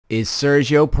Is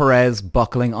Sergio Perez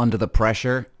buckling under the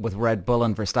pressure with Red Bull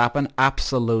and Verstappen?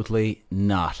 Absolutely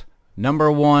not. Number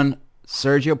one,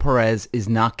 Sergio Perez is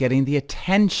not getting the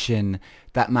attention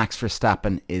that Max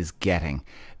Verstappen is getting.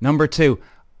 Number two,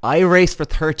 I raced for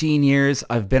 13 years.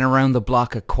 I've been around the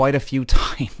block quite a few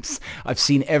times. I've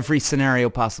seen every scenario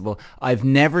possible. I've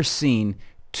never seen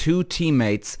two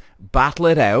teammates battle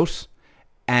it out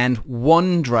and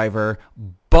one driver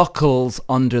buckles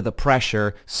under the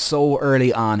pressure so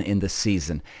early on in the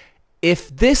season.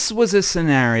 If this was a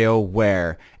scenario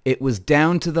where it was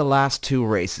down to the last two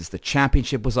races, the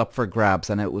championship was up for grabs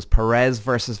and it was Perez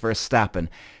versus Verstappen,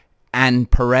 and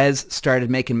Perez started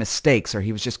making mistakes or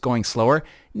he was just going slower,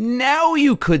 now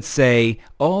you could say,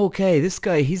 oh, okay, this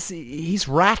guy, he's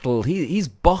rattled, he's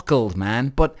buckled,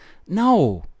 man. But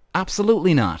no,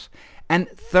 absolutely not. And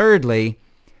thirdly,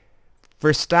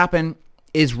 Verstappen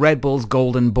is Red Bull's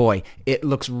golden boy. It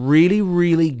looks really,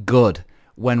 really good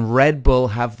when Red Bull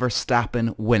have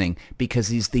Verstappen winning because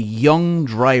he's the young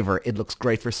driver. It looks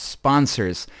great for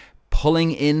sponsors,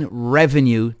 pulling in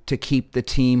revenue to keep the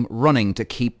team running, to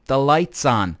keep the lights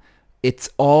on. It's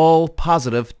all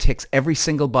positive, ticks every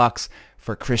single box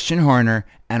for Christian Horner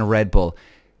and Red Bull.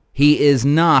 He is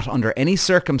not, under any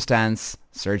circumstance,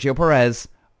 Sergio Perez,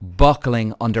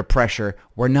 buckling under pressure.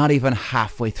 We're not even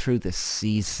halfway through the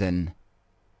season.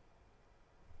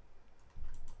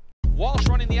 Walsh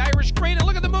running the Irish green, and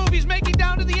look at the move he's making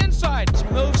down to the inside.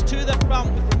 Moves to the front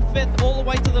from 5th all the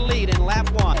way to the lead in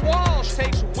lap 1. Walsh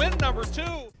takes win number 2.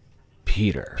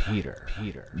 Peter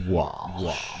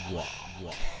Walsh.